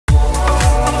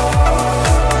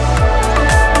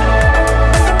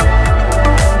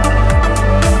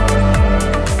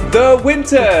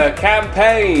winter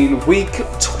campaign, week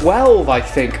 12, I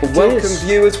think. Welcome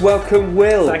viewers, welcome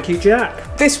Will. Thank you,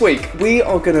 Jack. This week we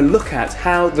are going to look at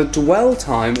how the dwell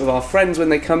time of our friends when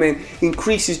they come in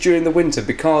increases during the winter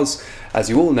because, as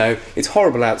you all know, it's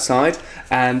horrible outside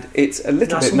and it's a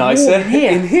little bit nicer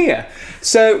in here.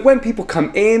 So when people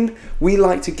come in, we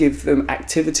like to give them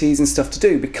activities and stuff to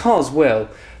do because, Will,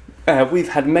 we've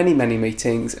had many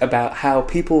meetings about how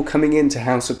people coming into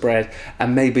House of Bread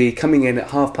and maybe coming in at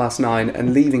 9:30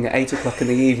 and leaving at 8 o'clock in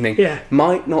the evening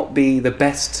might not be the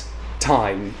best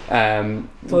time,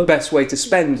 the best way to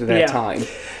spend their time.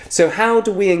 So how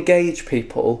do we engage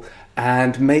people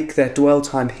and make their dwell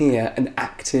time here an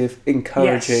active,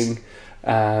 encouraging,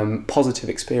 positive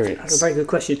experience? That's a very good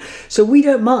question. So we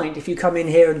don't mind if you come in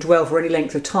here and dwell for any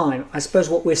length of time. I suppose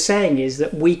what we're saying is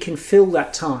that we can fill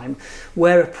that time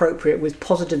where appropriate with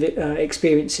positive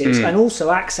experiences and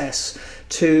also access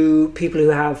to people who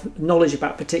have knowledge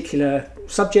about particular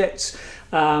subjects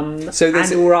and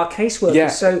or our caseworkers. Yeah,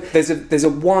 so there's a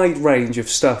wide range of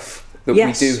stuff that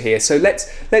we do here. So let's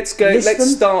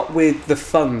start with the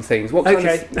fun things. What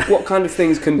kind of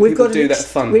things can people do that are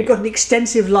fun? We've got an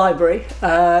extensive library,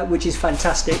 which is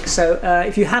fantastic. So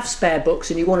if you have spare books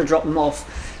and you want to drop them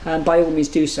off, by all means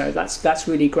do so. That's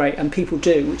really great, and people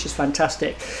do, which is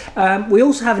fantastic. We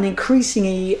also have an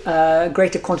increasingly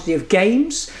greater quantity of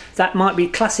games. That might be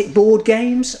classic board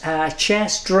games,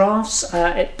 chess, drafts,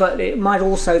 but it might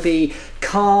also be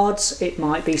cards. It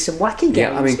might be some wacky games.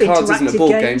 Yeah, I mean, cards isn't a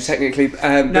board game technically, but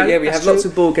yeah, we have lots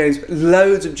of board games,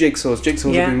 loads of jigsaws.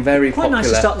 Jigsaws have been very popular. Quite nice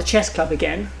to start the chess club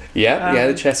again. Yeah,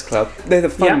 the chess club. They're the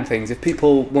fun things. If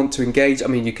people want to engage, I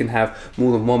mean, you can have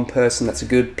more than one person. That's a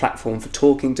good platform for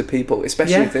talking to people,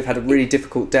 especially if they've had a really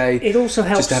difficult day. It also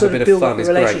helps to sort of build up a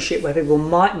relationship where people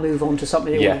might move on to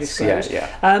something they want to disclose.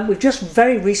 We've just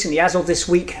very recently, as of this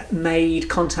week, made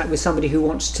contact with somebody who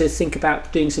wants to think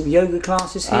about doing some yoga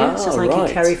classes here. So thank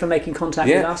you, Kerry, for making contact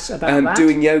with us about that.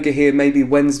 Doing yoga here maybe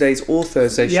Wednesdays or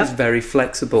Thursdays. She's very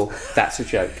flexible. That's a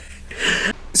joke.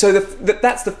 So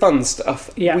that's the fun stuff.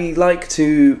 We like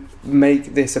to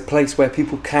make this a place where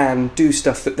people can do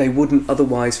stuff that they wouldn't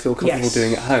otherwise feel comfortable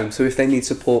doing at home. So if they need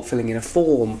support filling in a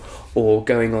form or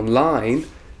going online,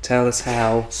 tell us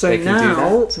how they can do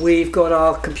that. So now we've got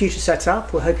our computer set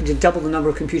up. We're hoping to double the number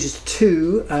of computers to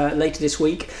 2 later this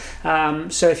week.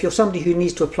 So if you're somebody who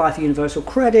needs to apply for universal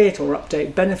credit or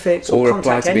update benefits or contact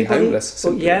apply to anybody, be homeless,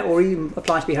 or even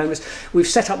apply to be homeless, we've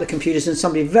set up the computers, and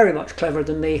somebody very much cleverer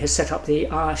than me has set up the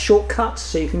shortcuts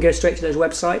so you can go straight to those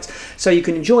websites. So you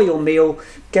can enjoy your meal,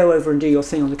 go over and do your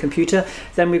thing on the computer.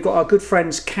 Then we've got our good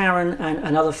friends Karen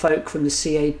and other folk from the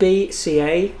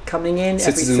CA coming in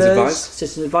Citizens every Advice.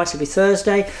 Citizens Advice every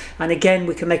Thursday, and again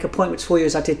we can make appointments for you,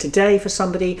 as I did today for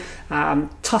somebody,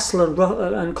 tussle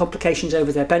and complications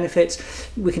over their benefits.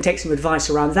 We can take some advice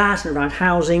around that and around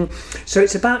housing. So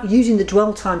it's about using the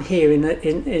dwell time here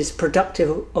in as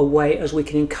productive a way as we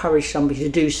can encourage somebody to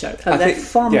do so. And they're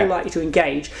far more likely to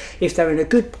engage if they're in a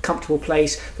good, comfortable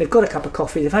place, they've got a cup of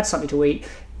coffee, they've had something to eat,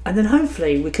 and then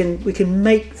hopefully we can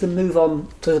make them move on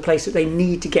to the place that they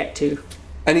need to get to.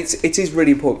 And it is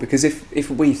really important because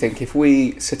if we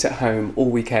sit at home all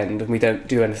weekend and we don't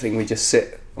do anything, we just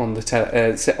sit on the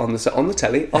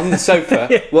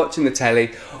sofa watching the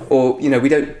telly, or we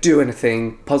don't do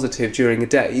anything positive during the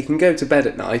day, you can go to bed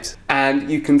at night and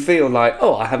you can feel like,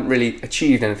 oh, I haven't really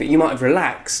achieved anything. You might have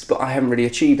relaxed, but I haven't really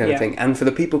achieved anything. And for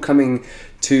the people coming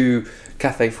to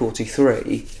Cafe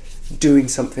 43, doing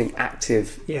something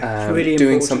active, really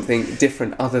doing important. Something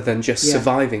different other than just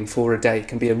surviving for a day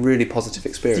can be a really positive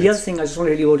experience. The other thing I just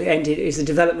wanted to end it is the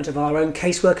development of our own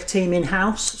caseworker team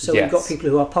in-house. So we've got people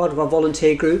who are part of our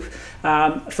volunteer group.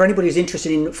 For anybody who's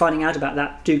interested in finding out about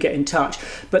that, do get in touch.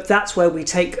 But that's where we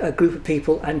take a group of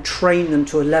people and train them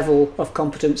to a level of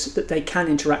competence that they can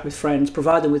interact with friends,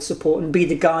 provide them with support, and be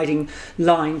the guiding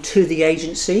line to the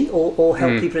agency or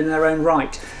help people in their own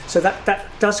right. So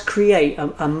that does create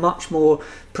a much more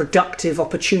productive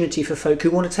opportunity for folk who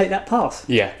want to take that path.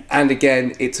 Yeah, and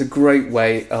again, it's a great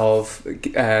way of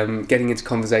getting into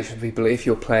conversation with people. If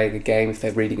you're playing a game, if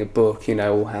they're reading a book,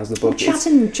 or how's the book?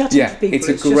 Chatting to people. It's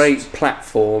a great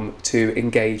platform to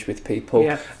engage with people.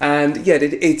 Yeah. And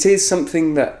it is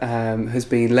something that has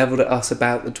been levelled at us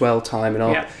about the dwell time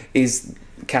and is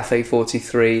Cafe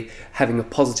 43 having a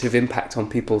positive impact on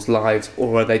people's lives,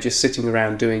 or are they just sitting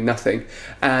around doing nothing?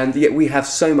 And yet we have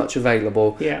so much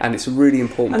available, and it's a really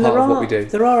important part of what we do.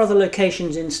 There are other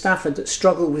locations in Stafford that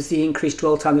struggle with the increased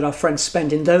dwell time that our friends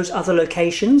spend in those other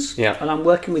locations. And I'm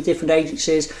working with different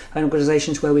agencies and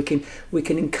organisations where we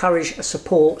can encourage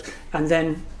support, and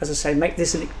then, as I say, make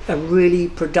this a really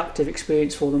productive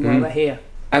experience for them while they're here.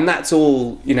 And that's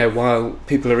all, you know, while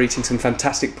people are eating some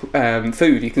fantastic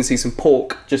food. You can see some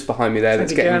pork just behind me there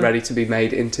that's getting ready to be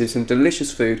made into some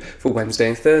delicious food for Wednesday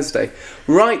and Thursday.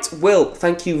 Right, Will,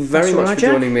 thank you very much for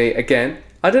joining me again.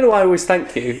 I don't know why I always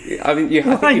thank you. I mean,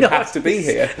 I think you have to be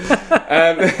here.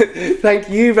 Thank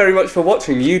you very much for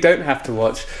watching. You don't have to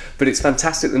watch, but it's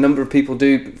fantastic the number of people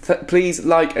do. Please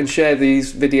like and share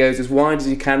these videos as wide as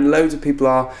you can. Loads of people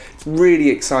are. It's really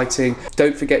exciting.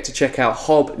 Don't forget to check out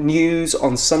Hob News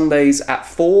on Sundays at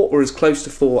 4 or as close to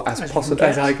 4 as possible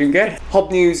as I can get.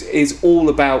 Hob News is all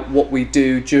about what we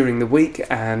do during the week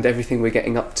and everything we're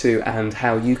getting up to and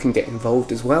how you can get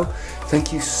involved as well.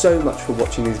 Thank you so much for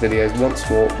watching these videos once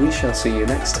more. We shall see you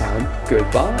next time.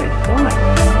 Goodbye.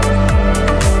 Bye.